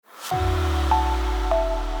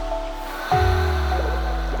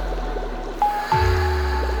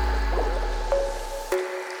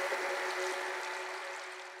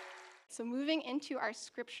to our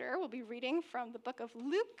scripture. We'll be reading from the book of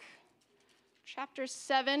Luke, chapter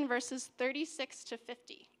 7, verses 36 to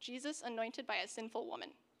 50. Jesus anointed by a sinful woman.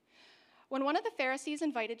 When one of the Pharisees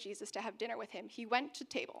invited Jesus to have dinner with him, he went to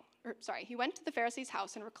the Pharisee's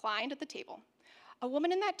house and reclined at the table. A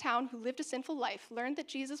woman in that town who lived a sinful life learned that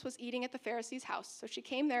Jesus was eating at the Pharisee's house, so she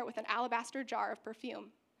came there with an alabaster jar of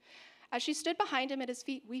perfume. As she stood behind him at his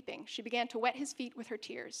feet weeping, she began to wet his feet with her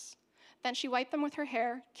tears. Then she wiped them with her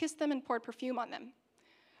hair, kissed them, and poured perfume on them.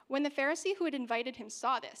 When the Pharisee who had invited him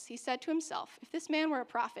saw this, he said to himself, "If this man were a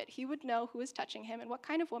prophet, he would know who is touching him and what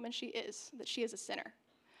kind of woman she is, that she is a sinner."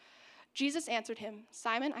 Jesus answered him,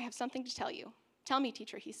 "Simon, I have something to tell you." "Tell me,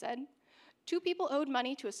 teacher," he said. 2 people owed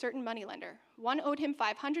money to a certain moneylender. One owed him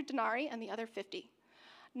 500 denarii and the other 50.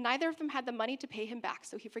 Neither of them had the money to pay him back,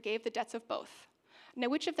 so he forgave the debts of both. Now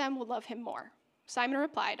which of them will love him more? Simon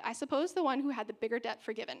replied, "I suppose the one who had the bigger debt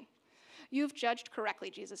forgiven." "You have judged correctly,"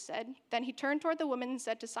 Jesus said. Then he turned toward the woman and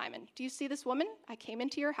said to Simon, "Do you see this woman? I came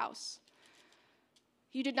into your house.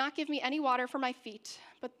 You did not give me any water for my feet,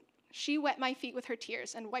 but she wet my feet with her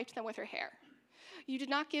tears and wiped them with her hair. You did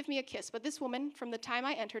not give me a kiss, but this woman, from the time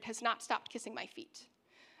I entered, has not stopped kissing my feet.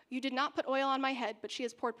 You did not put oil on my head, but she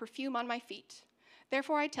has poured perfume on my feet.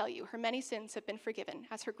 Therefore I tell you, her many sins have been forgiven,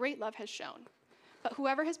 as her great love has shown. But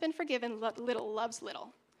whoever has been forgiven little loves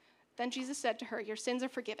little." Then Jesus said to her, "Your sins are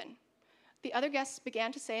forgiven." The other guests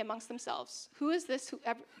began to say amongst themselves, "Who is this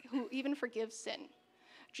who even forgives sin?"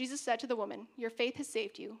 Jesus said to the woman, "Your faith has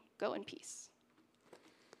saved you. Go in peace."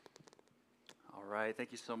 All right,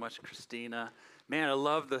 thank you so much, Christina. Man, I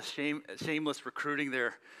love the shameless recruiting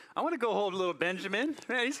there. I want to go hold little Benjamin.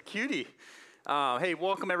 Man, he's a cutie. Hey,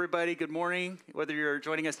 welcome everybody. Good morning. Whether you're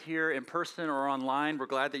joining us here in person or online, we're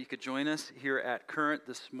glad that you could join us here at Current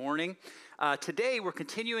this morning. Today, we're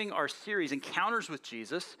continuing our series, Encounters with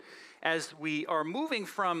Jesus, as we are moving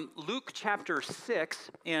from Luke chapter 6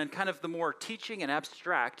 and kind of the more teaching and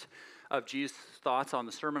abstract of Jesus' thoughts on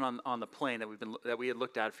the Sermon on the Plain that we had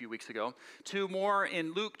looked at a few weeks ago, to more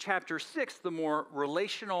in Luke chapter 6, the more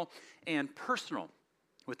relational and personal,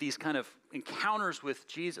 with these kind of encounters with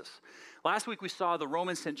Jesus. Last week we saw the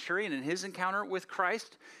Roman centurion and his encounter with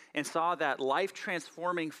Christ, and saw that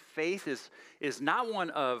life-transforming faith is not one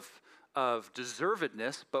of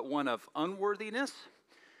deservedness, but one of unworthiness.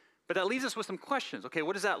 But that leaves us with some questions. Okay,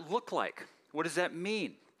 what does that look like? What does that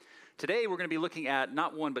mean? Today, we're going to be looking at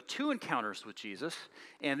not one, but 2 encounters with Jesus.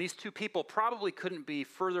 And these 2 people probably couldn't be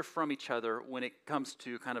further from each other when it comes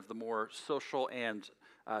to kind of the more social and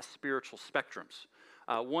spiritual spectrums.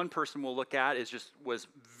 One person we'll look at was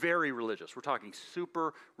very religious. We're talking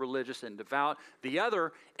super religious and devout. The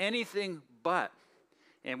other, anything but.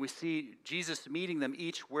 And we see Jesus meeting them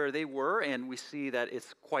each where they were, and we see that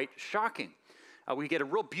it's quite shocking. We get a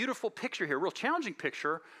real beautiful picture here, a real challenging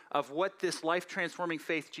picture of what this life-transforming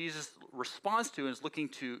faith Jesus responds to and is looking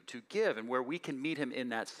to give, and where we can meet him in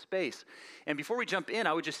that space. And before we jump in,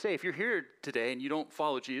 I would just say, if you're here today and you don't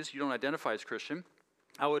follow Jesus, you don't identify as Christian,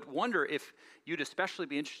 I would wonder if you'd especially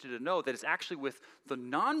be interested to know that it's actually with the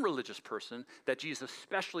non-religious person that Jesus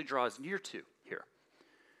especially draws near to here.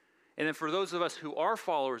 And then for those of us who are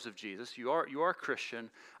followers of Jesus, you are Christian,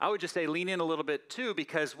 I would just say lean in a little bit too,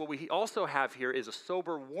 because what we also have here is a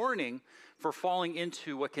sober warning for falling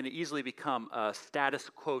into what can easily become a status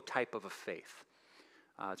quo type of a faith.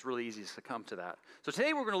 It's really easy to succumb to that. So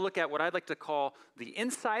today we're going to look at what I'd like to call the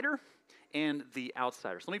insider and the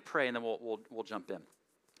outsider. So let me pray and then we'll jump in.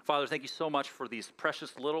 Father, thank you so much for these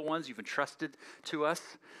precious little ones you've entrusted to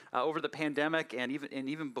us over the pandemic and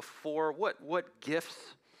even before. What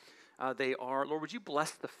gifts they are. Lord, would you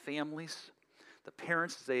bless the families, the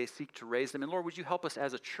parents as they seek to raise them? And Lord, would you help us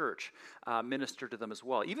as a church minister to them as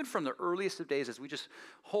well? Even from the earliest of days, as we just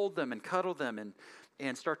hold them and cuddle them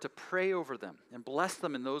and start to pray over them and bless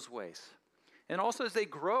them in those ways. And also as they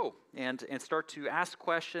grow and start to ask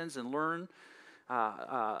questions and learn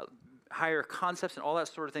higher concepts and all that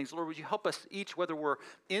sort of things. Lord, would you help us each, whether we're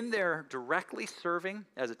in there directly serving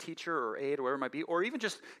as a teacher or aide or whatever it might be, or even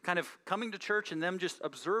just kind of coming to church and them just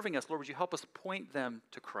observing us, Lord, would you help us point them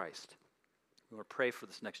to Christ? We want to pray for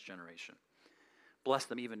this next generation. Bless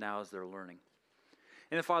them even now as they're learning.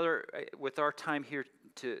 And then, Father, with our time here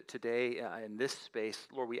today in this space,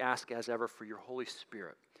 Lord, we ask as ever for your Holy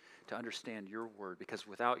Spirit to understand your word, because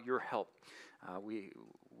without your help, we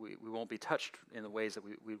won't be touched in the ways that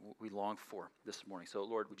we long for this morning. So,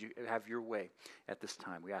 Lord, would you have your way at this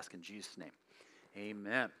time? We ask in Jesus' name.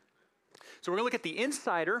 Amen. So we're going to look at the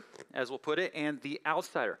insider, as we'll put it, and the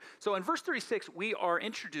outsider. So in verse 36, we are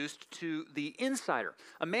introduced to the insider,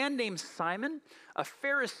 a man named Simon, a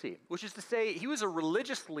Pharisee, which is to say he was a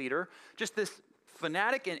religious leader, just this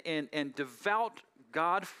fanatic and devout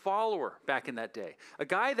God follower back in that day. A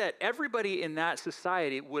guy that everybody in that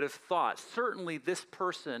society would have thought, certainly this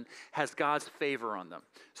person has God's favor on them.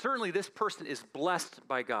 Certainly this person is blessed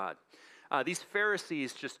by God. These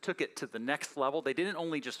Pharisees just took it to the next level. They didn't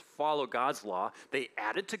only just follow God's law, they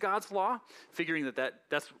added to God's law, figuring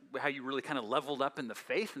that's how you really kind of leveled up in the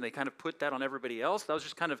faith, and they kind of put that on everybody else. That was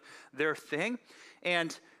just kind of their thing.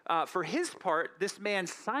 And for his part, this man,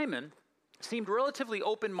 Simon, seemed relatively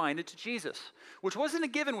open-minded to Jesus, which wasn't a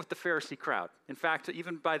given with the Pharisee crowd. In fact,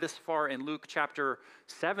 even by this far in Luke chapter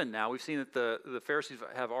 7 now, we've seen that the Pharisees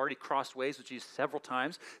have already crossed ways with Jesus several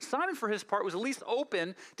times. Simon, for his part, was at least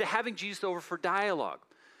open to having Jesus over for dialogue.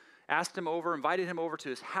 Asked him over, invited him over to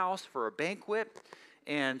his house for a banquet,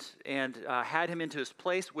 and had him into his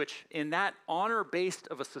place, which in that honor-based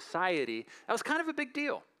of a society, that was kind of a big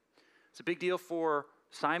deal. It's a big deal for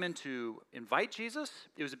Simon to invite Jesus.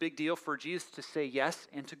 It was a big deal for Jesus to say yes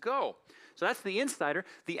and to go. So that's the insider.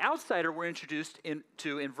 The outsider we're introduced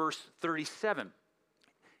into in verse 37.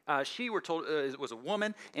 She, we're told, was a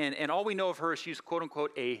woman, and all we know of her is she was, quote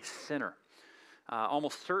unquote, a sinner.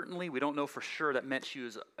 Almost certainly, we don't know for sure that meant she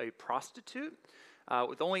was a prostitute.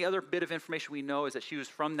 The only other bit of information we know is that she was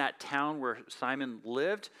from that town where Simon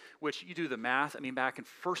lived, which you do the math. I mean, back in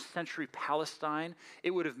first century Palestine,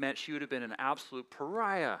 it would have meant she would have been an absolute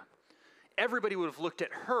pariah. Everybody would have looked at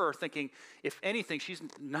her thinking, if anything, she's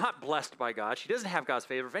not blessed by God. She doesn't have God's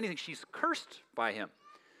favor. If anything, she's cursed by him.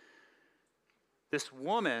 This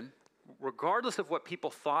woman, regardless of what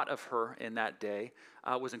people thought of her in that day,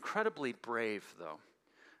 was incredibly brave, though.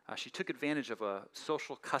 She took advantage of a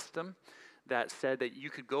social custom that said that you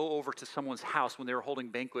could go over to someone's house when they were holding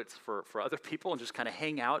banquets for other people and just kind of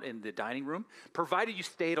hang out in the dining room, provided you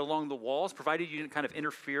stayed along the walls, provided you didn't kind of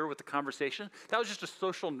interfere with the conversation. That was just a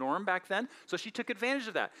social norm back then, so she took advantage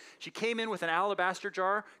of that. She came in with an alabaster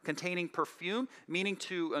jar containing perfume, meaning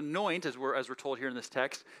to anoint, as we're told here in this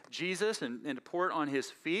text, Jesus and to pour it on his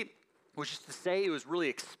feet, which is to say it was really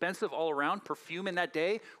expensive all around. Perfume in that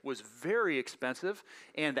day was very expensive,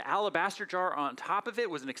 and the alabaster jar on top of it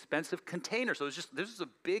was an expensive container. So this is a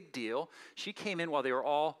big deal. She came in while they were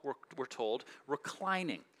all, we're told,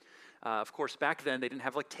 reclining. Of course, back then they didn't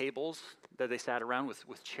have like tables that they sat around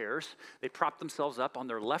with chairs. They propped themselves up on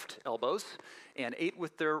their left elbows and ate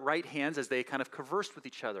with their right hands as they kind of conversed with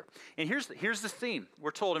each other. And here's the scene.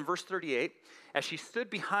 We're told in verse 38, as she stood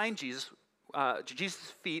behind Jesus'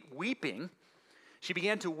 feet, weeping, she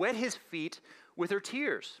began to wet his feet with her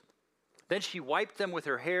tears. Then she wiped them with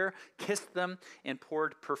her hair, kissed them, and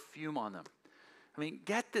poured perfume on them. I mean,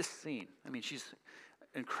 get this scene. I mean, she's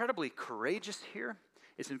incredibly courageous here.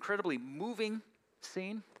 It's an incredibly moving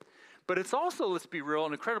scene. But it's also, let's be real,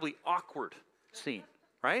 an incredibly awkward scene,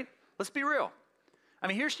 right? Let's be real. I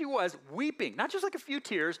mean, here she was weeping, not just like a few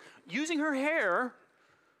tears, using her hair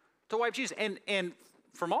to wipe Jesus. And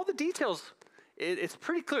from all the details, it's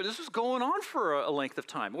pretty clear this was going on for a length of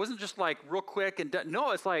time. It wasn't just like real quick and done.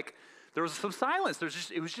 No, it's like there was some silence.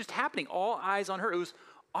 It was just happening. All eyes on her. It was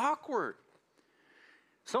awkward.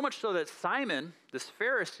 So much so that Simon, this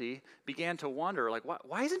Pharisee, began to wonder, like,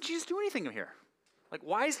 why isn't Jesus doing anything here? Like,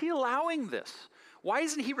 why is he allowing this? Why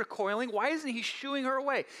isn't he recoiling? Why isn't he shooing her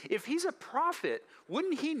away? If he's a prophet,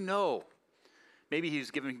 wouldn't he know? Maybe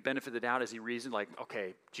he's giving benefit of the doubt as he reasoned, like,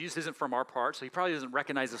 okay, Jesus isn't from our part, so he probably doesn't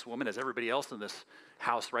recognize this woman as everybody else in this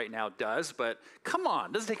house right now does. But come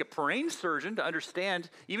on, it doesn't take a brain surgeon to understand,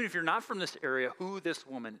 even if you're not from this area, who this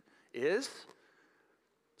woman is.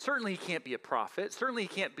 Certainly he can't be a prophet. Certainly he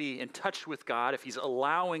can't be in touch with God if he's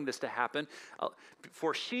allowing this to happen.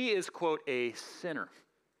 For she is, quote, a sinner.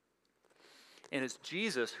 And it's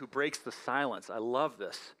Jesus who breaks the silence. I love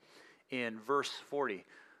this in verse 40.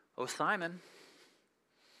 Oh, Simon,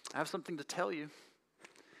 I have something to tell you.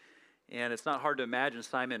 And it's not hard to imagine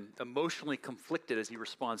Simon emotionally conflicted as he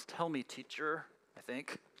responds, tell me, teacher, I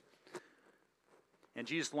think. And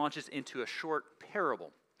Jesus launches into a short parable.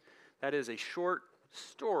 That is a short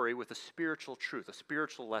story with a spiritual truth, a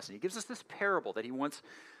spiritual lesson. He gives us this parable that he wants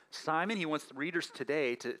the readers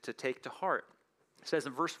today to take to heart. It says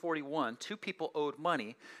in verse 41, 2 people owed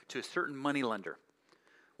money to a certain moneylender.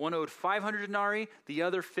 One owed 500 denarii, the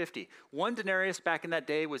other 50. 1 denarius back in that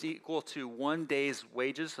day was equal to 1 day's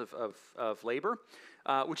wages of labor,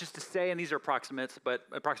 which is to say, and these are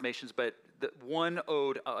approximations, but one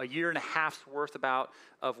owed a year and a half's worth about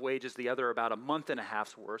of wages, the other about a month and a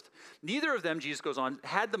half's worth. Neither of them, Jesus goes on,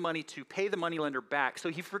 had the money to pay the moneylender back, so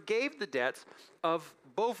he forgave the debts of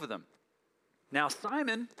both of them. Now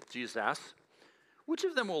Simon, Jesus asks, which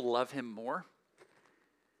of them will love him more?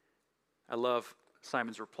 I love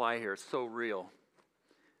Simon's reply here. It's so real.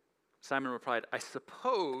 Simon replied, I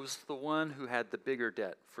suppose the one who had the bigger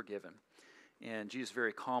debt forgiven. And Jesus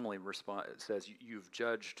very calmly says, you've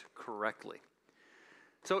judged correctly.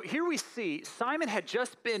 So here we see Simon had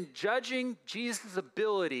just been judging Jesus'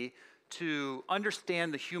 ability to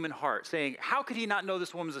understand the human heart, saying, how could he not know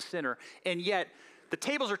this woman's a sinner? And yet the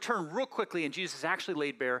tables are turned real quickly, and Jesus actually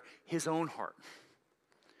laid bare his own heart.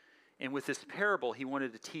 And with this parable, he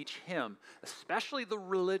wanted to teach him, especially the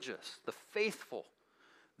religious, the faithful,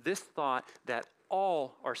 this thought that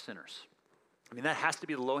all are sinners. I mean, that has to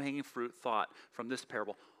be the low-hanging fruit thought from this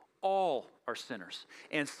parable. All are sinners.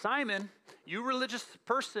 And Simon, you religious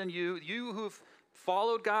person, you who've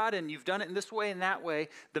followed God and you've done it in this way and that way,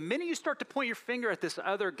 the minute you start to point your finger at this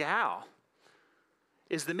other gal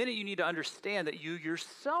is the minute you need to understand that you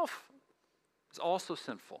yourself is also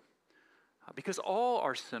sinful. Because all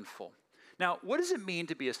are sinful. Now, what does it mean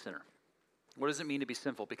to be a sinner? What does it mean to be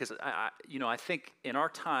sinful? Because I think in our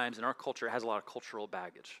times, in our culture, it has a lot of cultural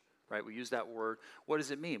baggage, right? We use that word. What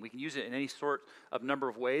does it mean? We can use it in any sort of number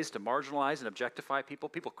of ways to marginalize and objectify people.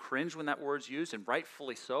 People cringe when that word's used, and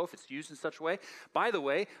rightfully so if it's used in such a way. By the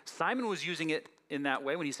way, Simon was using it in that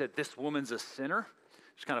way when he said, this woman's a sinner.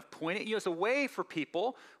 Just kind of point it. It's a way for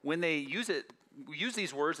people, when they use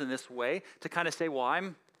these words in this way, to kind of say,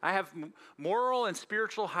 well, I have moral and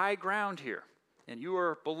spiritual high ground here, and you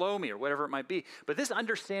are below me, or whatever it might be. But this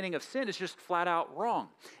understanding of sin is just flat out wrong.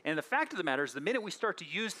 And the fact of the matter is, the minute we start to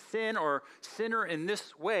use sin or sinner in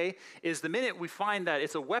this way is the minute we find that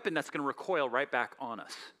it's a weapon that's going to recoil right back on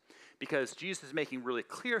us. Because Jesus is making really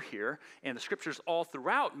clear here, and the scriptures all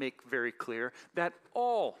throughout make very clear, that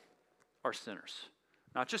all are sinners.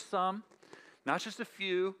 Not just some, not just a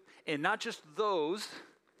few, and not just those,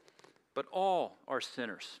 but all are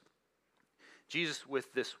sinners. Jesus,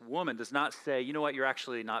 with this woman, does not say, you know what, you're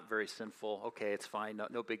actually not very sinful. Okay, it's fine,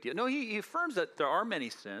 no big deal. No, he affirms that there are many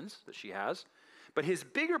sins that she has. But his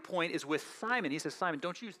bigger point is with Simon. He says, Simon,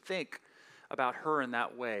 don't you think about her in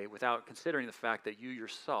that way without considering the fact that you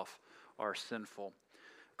yourself are sinful.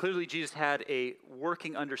 Clearly, Jesus had a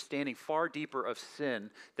working understanding far deeper of sin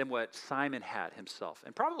than what Simon had himself.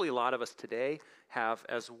 And probably a lot of us today have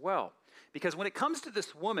as well. Because when it comes to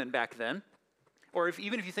this woman back then, or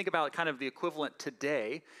even if you think about kind of the equivalent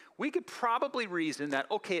today, we could probably reason that,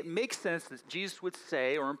 okay, it makes sense that Jesus would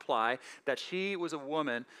say or imply that she was a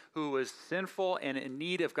woman who was sinful and in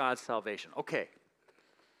need of God's salvation. Okay.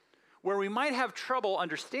 Where we might have trouble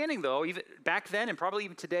understanding, though, even back then and probably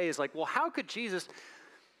even today, is like, well, how could Jesus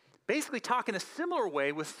basically talk in a similar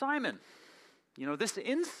way with Simon? You know, this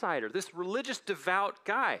insider, this religious devout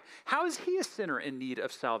guy, how is he a sinner in need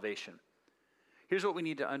of salvation? Here's what we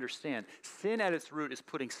need to understand. Sin at its root is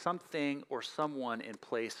putting something or someone in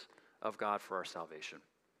place of God for our salvation.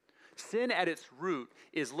 Sin at its root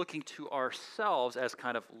is looking to ourselves as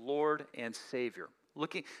kind of Lord and Savior,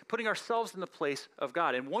 putting ourselves in the place of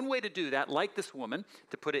God. And one way to do that, like this woman,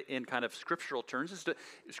 to put it in kind of scriptural terms,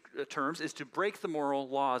 is to break the moral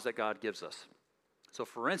laws that God gives us. So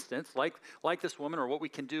for instance, like this woman, or what we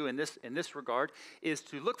can do in this regard, is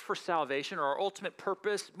to look for salvation or our ultimate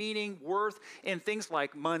purpose, meaning, worth, in things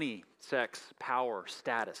like money, sex, power,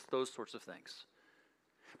 status, those sorts of things.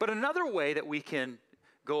 But another way that we can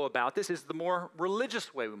go about this is the more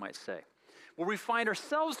religious way, we might say, where we find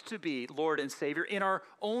ourselves to be Lord and Savior in our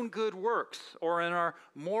own good works or in our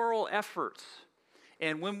moral efforts.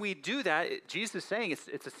 And when we do that, Jesus is saying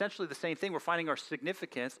it's essentially the same thing. We're finding our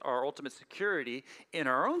significance, our ultimate security in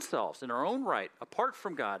our own selves, in our own right, apart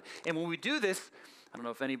from God. And when we do this, I don't know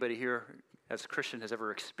if anybody here as a Christian has ever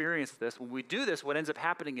experienced this. When we do this, what ends up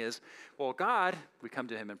happening is, well, God, we come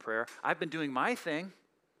to him in prayer, I've been doing my thing.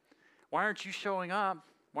 Why aren't you showing up?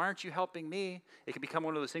 Why aren't you helping me? It can become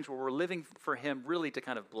one of those things where we're living for him really to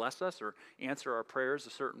kind of bless us or answer our prayers a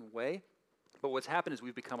certain way. But what's happened is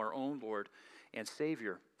we've become our own Lord and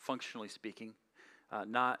Savior, functionally speaking,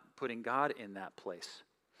 not putting God in that place.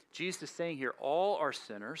 Jesus is saying here, all are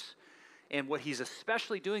sinners. And what he's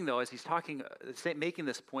especially doing, though, as he's making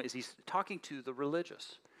this point, is he's talking to the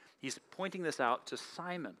religious. He's pointing this out to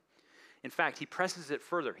Simon. In fact, he presses it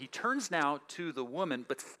further. He turns now to the woman,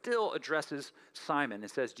 but still addresses Simon and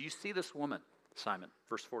says, do you see this woman, Simon?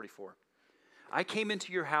 Verse 44. I came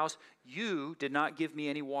into your house. You did not give me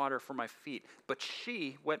any water for my feet, but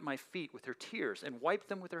she wet my feet with her tears and wiped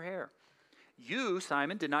them with her hair. You,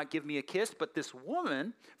 Simon, did not give me a kiss, but this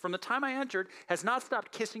woman, from the time I entered, has not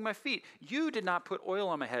stopped kissing my feet. You did not put oil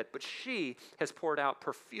on my head, but she has poured out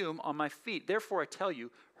perfume on my feet. Therefore, I tell you,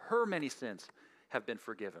 her many sins have been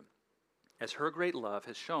forgiven, as her great love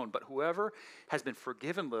has shown. But whoever has been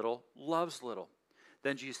forgiven little loves little.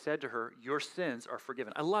 Then Jesus said to her, your sins are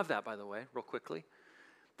forgiven. I love that, by the way, real quickly.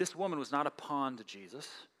 this woman was not a pawn to Jesus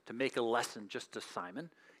to make a lesson just to Simon.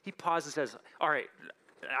 He pauses and says, all right,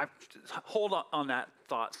 hold on that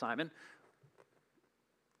thought, Simon.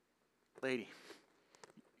 Lady,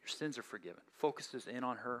 your sins are forgiven. Focuses in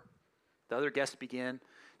on her. The other guests begin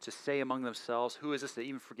to say among themselves, who is this that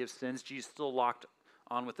even forgives sins? Jesus still locked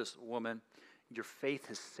on with this woman. Your faith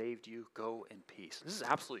has saved you. Go in peace. This is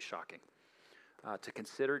absolutely shocking to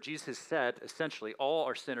consider. Jesus has said, essentially, all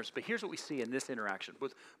are sinners. But here's what we see in this interaction.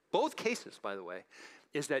 With both cases, by the way,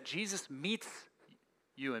 is that Jesus meets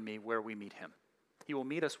you and me where we meet him. He will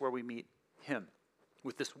meet us where we meet him.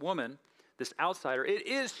 With this woman, this outsider, it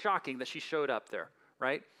is shocking that she showed up there,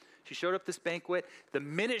 right? She showed up at this banquet. The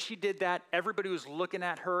minute she did that, everybody was looking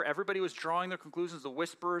at her. Everybody was drawing their conclusions. The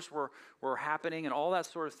whispers were happening and all that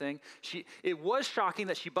sort of thing. It was shocking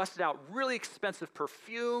that she busted out really expensive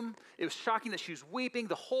perfume. It was shocking that she was weeping.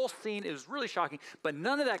 The whole scene, it was really shocking. But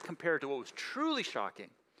none of that compared to what was truly shocking.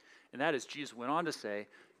 And that is, Jesus went on to say,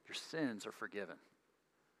 your sins are forgiven.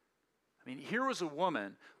 I mean, here was a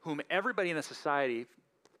woman whom everybody in the society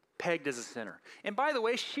pegged as a sinner. And by the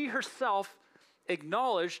way, she herself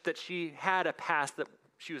acknowledged that she had a past that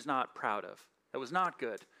she was not proud of, that was not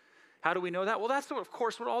good. How do we know that? Well, that's, of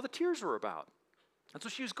course, what all the tears were about. That's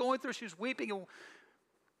what she was going through. She was weeping and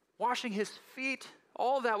washing his feet.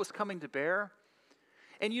 All of that was coming to bear.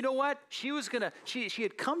 And you know what? She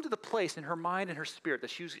had come to the place in her mind and her spirit that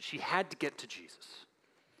she had to get to Jesus.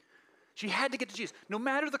 She had to get to Jesus, no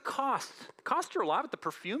matter the cost. It cost her a lot with the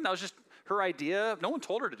perfume. That was just her idea. No one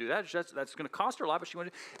told her to do that. That's going to cost her a lot, but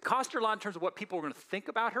it cost her a lot in terms of what people were going to think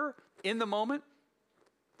about her in the moment,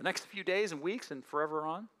 the next few days and weeks and forever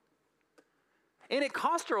on. And it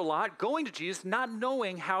cost her a lot going to Jesus, not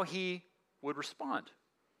knowing how he would respond.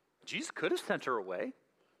 Jesus could have sent her away,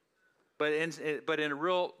 but in a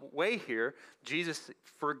real way here, Jesus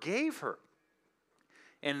forgave her.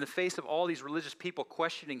 And in the face of all these religious people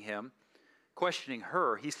questioning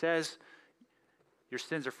her, he says, your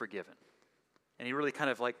sins are forgiven. And he really kind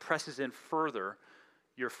of like presses in further,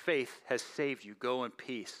 your faith has saved you, go in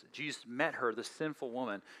peace. Jesus met her, the sinful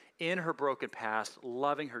woman, in her broken past,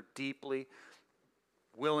 loving her deeply,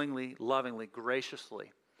 willingly, lovingly,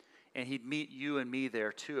 graciously. And he'd meet you and me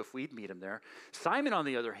there too if we'd meet him there. Simon, on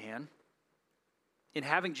the other hand, in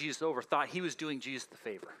having Jesus over, thought he was doing Jesus the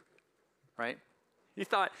favor, right?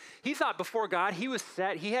 He thought before God, he was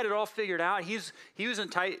set. He had it all figured out. He was in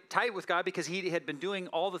tight with God because he had been doing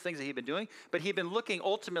all the things that he'd been doing, but he'd been looking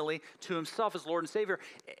ultimately to himself as Lord and Savior,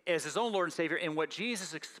 as his own Lord and Savior. And what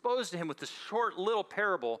Jesus exposed to him with this short little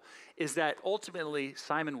parable is that ultimately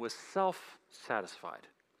Simon was self-satisfied,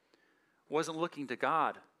 wasn't looking to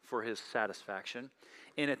God for his satisfaction.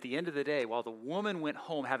 And at the end of the day, while the woman went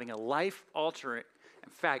home having a life-altering, in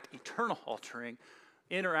fact, eternal-altering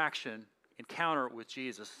encounter with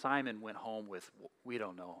Jesus, Simon went home with, we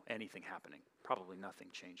don't know anything happening, probably nothing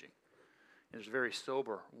changing. And there's a very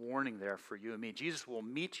sober warning there for you and me. Jesus will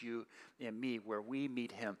meet you and me where we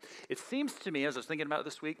meet him. It seems to me, as I was thinking about it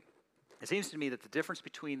this week, it seems to me that the difference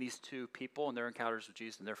between these two people and their encounters with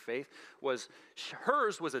Jesus and their faith was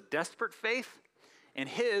hers was a desperate faith and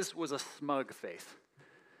his was a smug faith.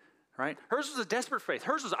 Right? Hers was a desperate faith.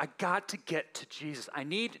 Hers was, I got to get to Jesus. I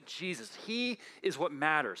need Jesus. He is what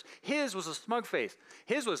matters. His was a smug faith.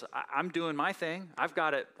 His was, I'm doing my thing. I've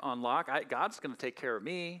got it on lock. God's going to take care of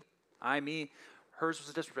me. Me. Hers was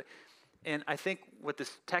a desperate faith. And I think what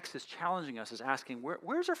this text is challenging us is asking,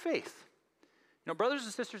 where's our faith? You know, brothers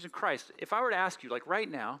and sisters in Christ, if I were to ask you, like right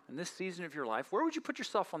now, in this season of your life, where would you put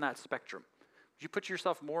yourself on that spectrum? Would you put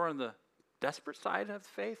yourself more on the desperate side of the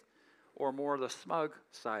faith or more the smug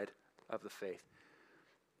side of the faith?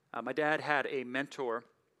 My dad had a mentor,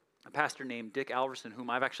 a pastor named Dick Alverson, whom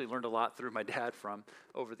I've actually learned a lot through my dad from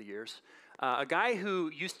over the years. A guy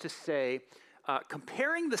who used to say,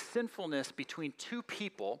 comparing the sinfulness between two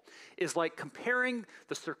people is like comparing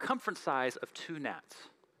the circumference size of two gnats.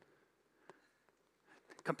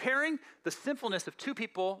 Comparing the sinfulness of two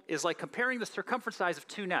people is like comparing the circumference size of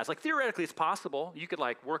two gnats. Like theoretically, it's possible. You could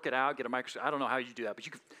like work it out, get a microscope. I don't know how you do that, but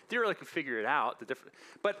you could theoretically figure it out.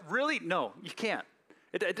 But really, no, you can't.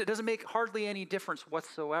 It doesn't make hardly any difference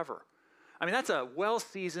whatsoever. I mean, that's a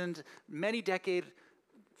well-seasoned, many-decade,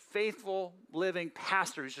 faithful, living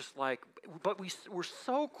pastor who's just like, but we're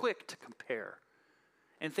so quick to compare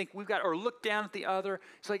and think we've got, or look down at the other.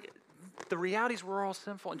 It's like, the reality is we're all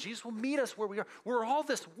sinful, and Jesus will meet us where we are. We're all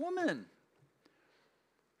this woman.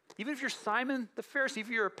 Even if you're Simon the Pharisee, if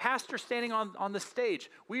you're a pastor standing on the stage,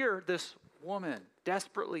 we are this woman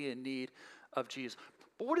desperately in need of Jesus.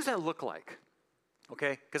 But what does that look like?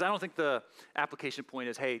 Okay? Because I don't think the application point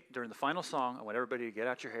is, hey, during the final song, I want everybody to get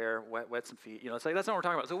out your hair, wet some feet. It's like, that's not what we're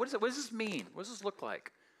talking about. So what does this mean? What does this look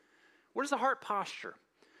like? What is the heart posture?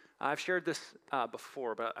 I've shared this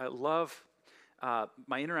before, but I love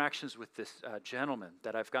my interactions with this gentleman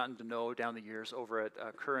that I've gotten to know down the years over at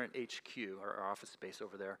Current HQ, our office space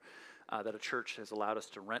over there, that a church has allowed us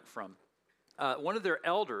to rent from. One of their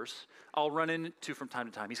elders I'll run into from time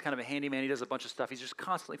to time. He's kind of a handyman. He does a bunch of stuff. He's just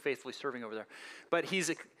constantly faithfully serving over there. But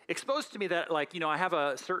he's exposed to me that, I have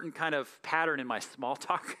a certain kind of pattern in my small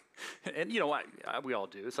talk. And, we all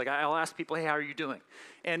do. It's like I'll ask people, hey, how are you doing?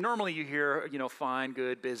 And normally you hear, fine,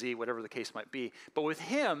 good, busy, whatever the case might be. But with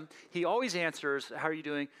him, he always answers, how are you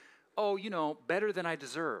doing? Oh, better than I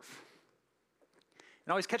deserve.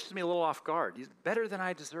 And always catches me a little off guard. He's better than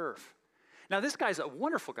I deserve. Now, this guy's a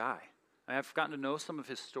wonderful guy. I've gotten to know some of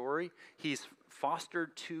his story. He's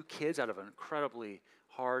fostered 2 kids out of an incredibly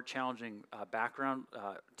hard, challenging background,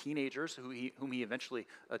 teenagers whom he eventually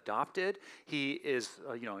adopted. He is,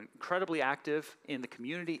 incredibly active in the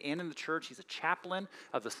community and in the church. He's a chaplain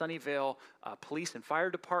of the Sunnyvale police and fire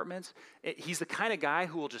departments. He's the kind of guy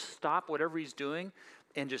who will just stop whatever he's doing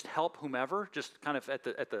and just help whomever, just kind of at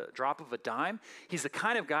the drop of a dime. He's the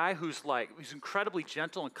kind of guy who's incredibly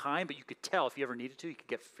gentle and kind, but you could tell if he ever needed to, he could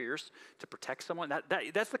get fierce to protect someone.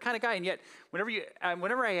 That's the kind of guy. And yet,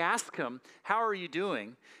 whenever I ask him, how are you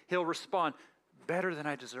doing? He'll respond, better than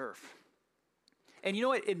I deserve. And you know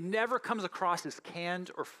what? It never comes across as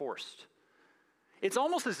canned or forced. It's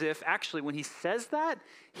almost as if, actually, when he says that,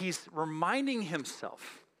 he's reminding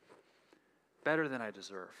himself, better than I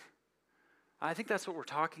deserve. I think that's what we're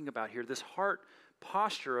talking about here, this heart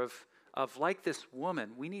posture of like this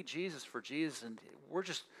woman, we need Jesus for Jesus, and we're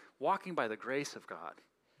just walking by the grace of God.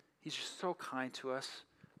 He's just so kind to us.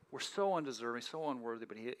 We're so undeserving, so unworthy,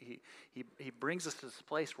 but he brings us to this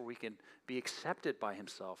place where we can be accepted by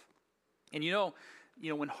himself. And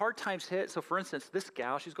when hard times hit, so for instance, this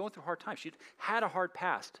gal, she's going through hard times. She'd had a hard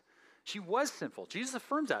past. She was sinful. Jesus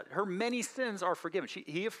affirms that. Her many sins are forgiven.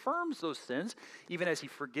 He affirms those sins, even as he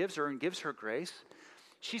forgives her and gives her grace.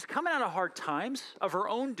 She's coming out of hard times of her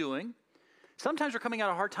own doing. Sometimes we're coming out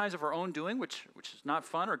of hard times of our own doing, which is not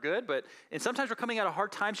fun or good, and sometimes we're coming out of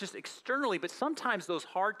hard times just externally, but sometimes those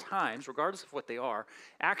hard times, regardless of what they are,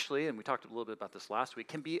 actually, and we talked a little bit about this last week,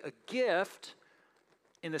 can be a gift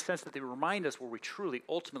in the sense that they remind us where we truly,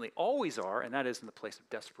 ultimately, always are, and that is in the place of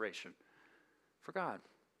desperation for God.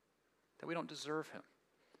 That we don't deserve him,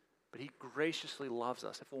 but he graciously loves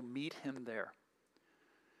us if we'll meet him there.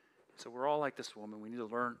 So we're all like this woman. We need to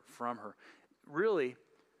learn from her. Really,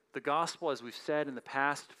 the gospel, as we've said in the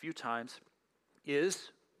past few times,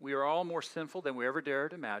 is we are all more sinful than we ever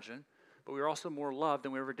dared imagine, but we are also more loved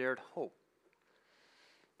than we ever dared hope.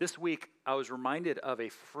 This week, I was reminded of a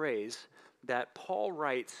phrase that Paul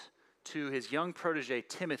writes to his young protege,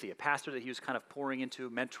 Timothy, a pastor that he was kind of pouring into,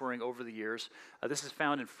 mentoring over the years. This is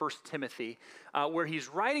found in 1 Timothy, where he's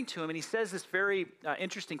writing to him, and he says this very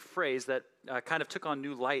interesting phrase that kind of took on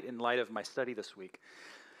new light in light of my study this week.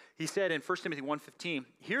 He said in 1 Timothy 1:15,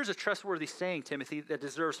 here's a trustworthy saying, Timothy, that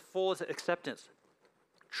deserves full acceptance.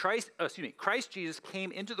 Christ Jesus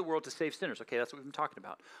came into the world to save sinners. Okay, that's what we've been talking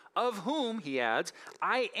about. Of whom, he adds,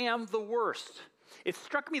 I am the worst. It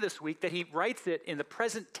struck me this week that he writes it in the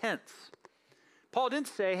present tense. Paul didn't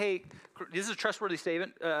say, hey, this is a trustworthy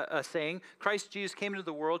saying, Christ Jesus came into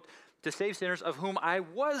the world to save sinners, of whom I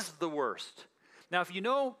was the worst. Now, if you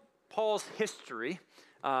know Paul's history,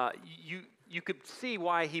 you could see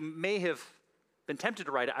why he may have been tempted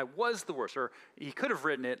to write it, I was the worst, or he could have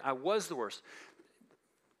written it, I was the worst.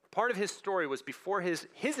 Part of his story was before his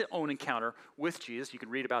own encounter with Jesus. You can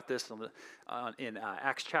read about this in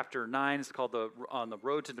Acts chapter 9. It's called On the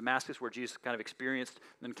Road to Damascus, where Jesus kind of experienced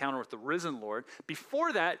an encounter with the risen Lord.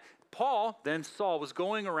 Before that, Paul, then Saul, was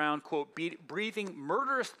going around, quote, breathing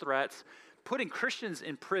murderous threats, putting Christians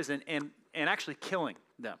in prison, and actually killing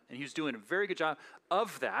them. And he was doing a very good job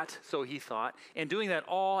of that, so he thought, and doing that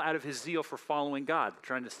all out of his zeal for following God,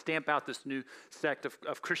 trying to stamp out this new sect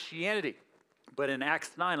of Christianity. But in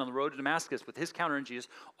Acts 9, on the road to Damascus, with his encounter in Jesus,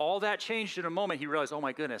 all that changed in a moment. He realized, oh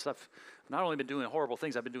my goodness, I've not only been doing horrible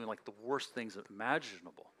things, I've been doing like the worst things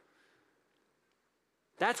imaginable.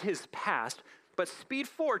 That's his past. But speed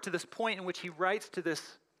forward to this point in which he writes to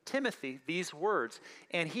this Timothy these words,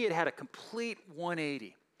 and he had a complete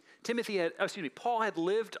 180. Paul had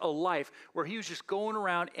lived a life where he was just going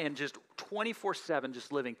around and just 24/7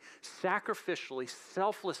 just living sacrificially,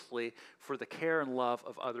 selflessly for the care and love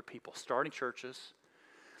of other people, starting churches,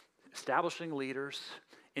 establishing leaders,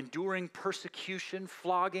 enduring persecution,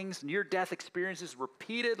 floggings, near-death experiences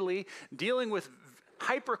repeatedly, dealing with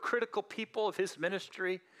hypercritical people of his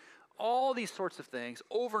ministry, all these sorts of things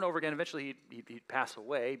over and over again. Eventually he'd pass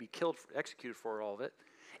away, be killed, executed for all of it.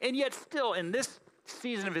 And yet still in this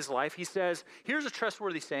season of his life, he says, here's a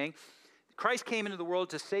trustworthy saying, Christ came into the world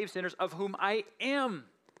to save sinners, of whom I am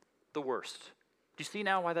the worst. Do you see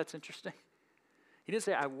now why that's interesting? He didn't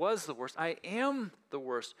say I was the worst. I am the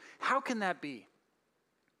worst. How can that be?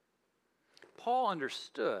 Paul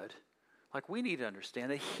understood, like we need to understand,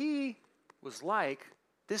 that he was like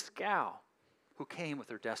this gal who came with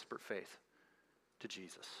her desperate faith to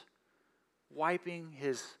Jesus, wiping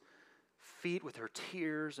his feet with her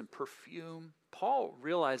tears and perfume. Paul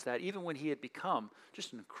realized that even when he had become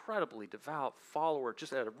just an incredibly devout follower,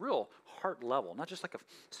 just at a real heart level, not just like a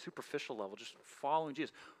superficial level, just following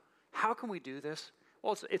Jesus. How can we do this?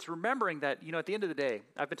 Well, it's remembering that, at the end of the day,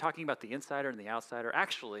 I've been talking about the insider and the outsider.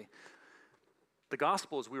 Actually, the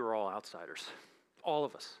gospel is we were all outsiders, all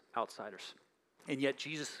of us outsiders. And yet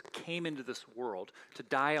Jesus came into this world to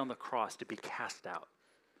die on the cross, to be cast out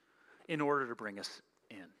in order to bring us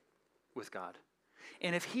in with God.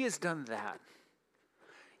 And if he has done that,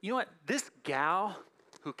 you know what? This gal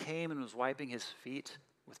who came and was wiping his feet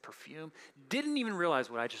with perfume didn't even realize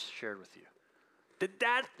what I just shared with you.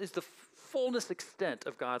 That is the fullness extent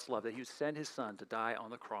of God's love, that he would send his son to die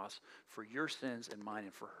on the cross for your sins and mine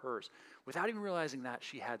and for hers. Without even realizing that,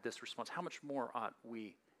 she had this response. How much more ought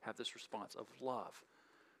we have this response of love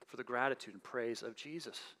for the gratitude and praise of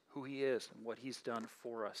Jesus, who he is and what he's done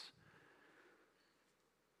for us?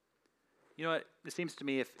 You know what? It seems to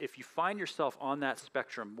me if you find yourself on that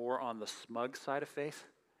spectrum, more on the smug side of faith,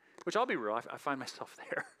 which I'll be real, I find myself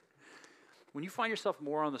there. When you find yourself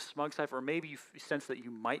more on the smug side, or maybe you sense that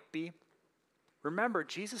you might be, remember,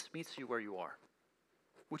 Jesus meets you where you are,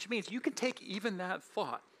 which means you can take even that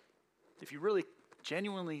thought. If you really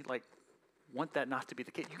genuinely want that not to be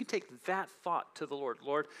the case, you can take that thought to the Lord.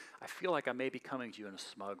 Lord, I feel like I may be coming to you in a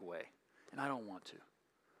smug way, and I don't want to.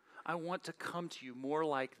 I want to come to you more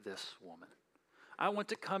like this woman. I want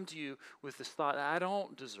to come to you with this thought that I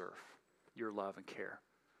don't deserve your love and care,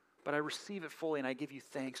 but I receive it fully and I give you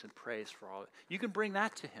thanks and praise for all of it. You can bring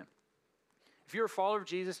that to him. If you're a follower of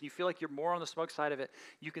Jesus and you feel like you're more on the smug side of it,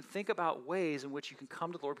 you can think about ways in which you can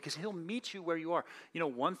come to the Lord because he'll meet you where you are.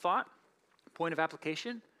 One thought, point of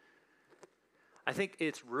application, I think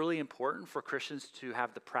it's really important for Christians to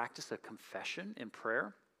have the practice of confession in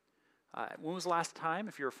prayer. When was the last time,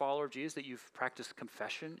 if you're a follower of Jesus, that you've practiced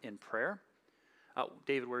confession in prayer?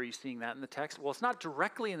 David, where are you seeing that in the text? Well, it's not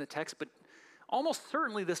directly in the text, but almost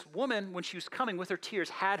certainly this woman, when she was coming with her tears,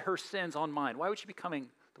 had her sins on mind. Why would she be coming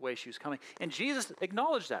the way she was coming? And Jesus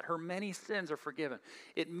acknowledged that. Her many sins are forgiven.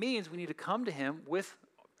 It means we need to come to him with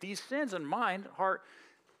these sins in mind, heart,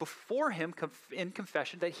 before him in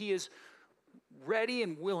confession, that he is ready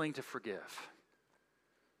and willing to forgive.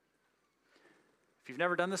 If you've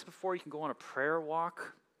never done this before, you can go on a prayer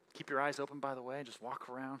walk. Keep your eyes open, by the way. Just walk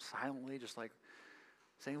around silently, just like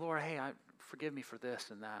saying, Lord, hey, forgive me for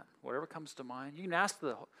this and that. Whatever comes to mind. You can ask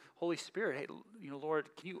the Holy Spirit, hey, Lord,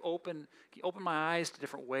 can you open my eyes to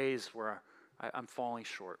different ways where I'm falling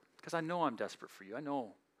short? Because I know I'm desperate for you. I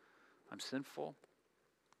know I'm sinful.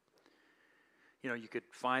 You could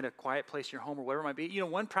find a quiet place in your home or whatever it might be.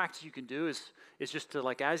 One practice you can do is just to,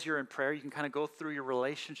 as you're in prayer, you can kind of go through your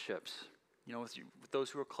relationships. With those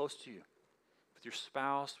who are close to you, with your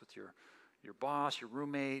spouse, with your boss, your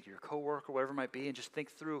roommate, your coworker, whatever it might be, and just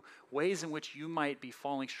think through ways in which you might be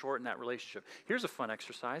falling short in that relationship. Here's a fun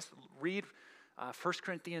exercise. Read 1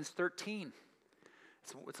 Corinthians 13.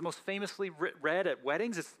 It's the most famously read at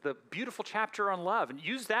weddings. It's the beautiful chapter on love, and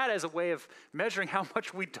use that as a way of measuring how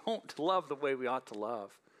much we don't love the way we ought to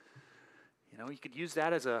love. You could use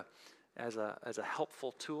that as a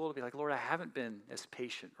helpful tool to be like, Lord, I haven't been as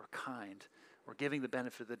patient or kind or giving the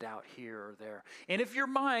benefit of the doubt here or there. And if your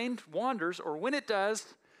mind wanders, or when it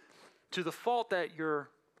does, to the fault that your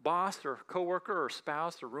boss or coworker or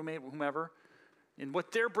spouse or roommate, whomever, and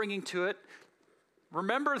what they're bringing to it,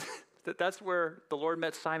 remember that that's where the Lord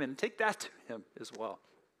met Simon, and take that to him as well.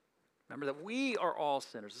 Remember that we are all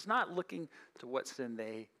sinners. It's not looking to what sin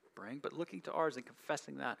they bring, but looking to ours and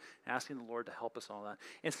confessing that, and asking the Lord to help us all that.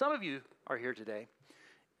 And some of you are here today.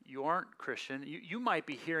 You aren't Christian. You might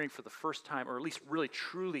be hearing for the first time, or at least really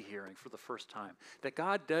truly hearing for the first time, that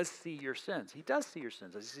God does see your sins. He does see your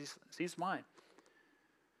sins. He sees mine.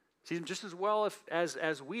 Sees them just as well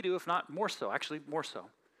as we do, if not more so, actually more so.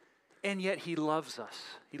 And yet he loves us.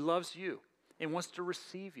 He loves you and wants to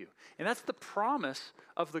receive you. And that's the promise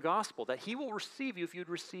of the gospel, that he will receive you if you'd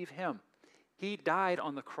receive him. He died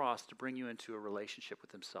on the cross to bring you into a relationship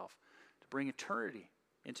with himself, to bring eternity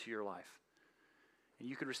into your life. And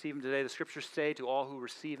you can receive him today. The scriptures say to all who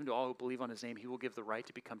receive him, to all who believe on his name, he will give the right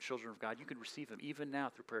to become children of God. You can receive him even now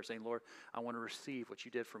through prayer, saying, Lord, I want to receive what you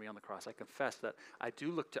did for me on the cross. I confess that I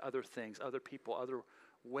do look to other things, other people, other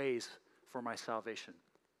ways for my salvation.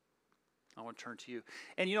 I want to turn to you.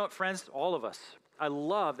 And you know what, friends, all of us, I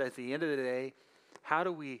love that at the end of the day, how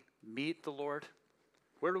do we meet the Lord?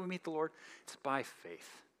 Where do we meet the Lord? It's by faith.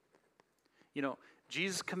 You know,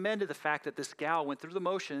 Jesus commended the fact that this gal went through the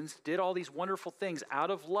motions, did all these wonderful things out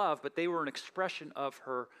of love, but they were an expression of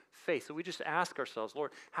her faith. So we just ask ourselves,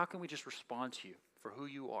 Lord, how can we just respond to you for who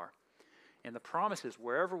you are? And the promise is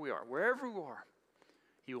wherever we are,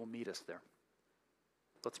 he will meet us there.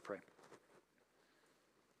 Let's pray.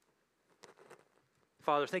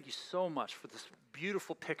 Father, thank you so much for this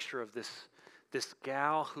beautiful picture of this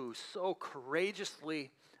gal who so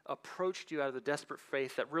courageously approached you out of the desperate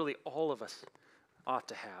faith that really all of us ought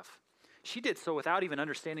to have. She did so without even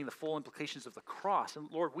understanding the full implications of the cross.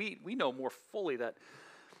 And Lord, we know more fully that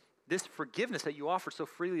this forgiveness that you offered so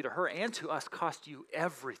freely to her and to us cost you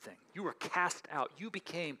everything. You were cast out. You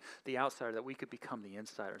became the outsider that we could become the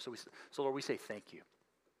insider. So Lord, we say thank you.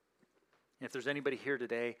 And if there's anybody here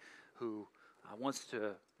today who wants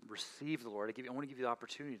to receive the Lord, I want to give you the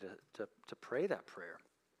opportunity to pray that prayer.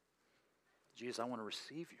 Jesus, I want to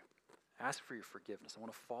receive you. Ask for your forgiveness. I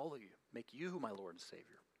want to follow you. Make you my Lord and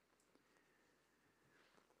Savior.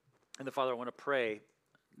 And then, Father, I want to pray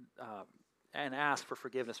and ask for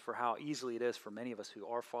forgiveness for how easily it is for many of us who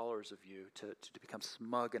are followers of you to become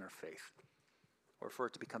smug in our faith, or for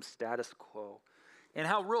it to become status quo. And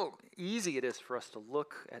how real easy it is for us to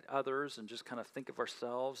look at others and just kind of think of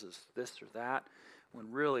ourselves as this or that,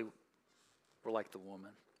 when really we're like the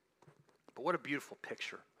woman. But what a beautiful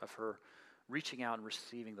picture of her reaching out and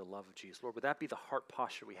receiving the love of Jesus. Lord, would that be the heart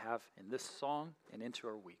posture we have in this song and into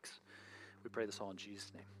our weeks? We pray this all in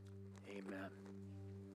Jesus' name. Amen.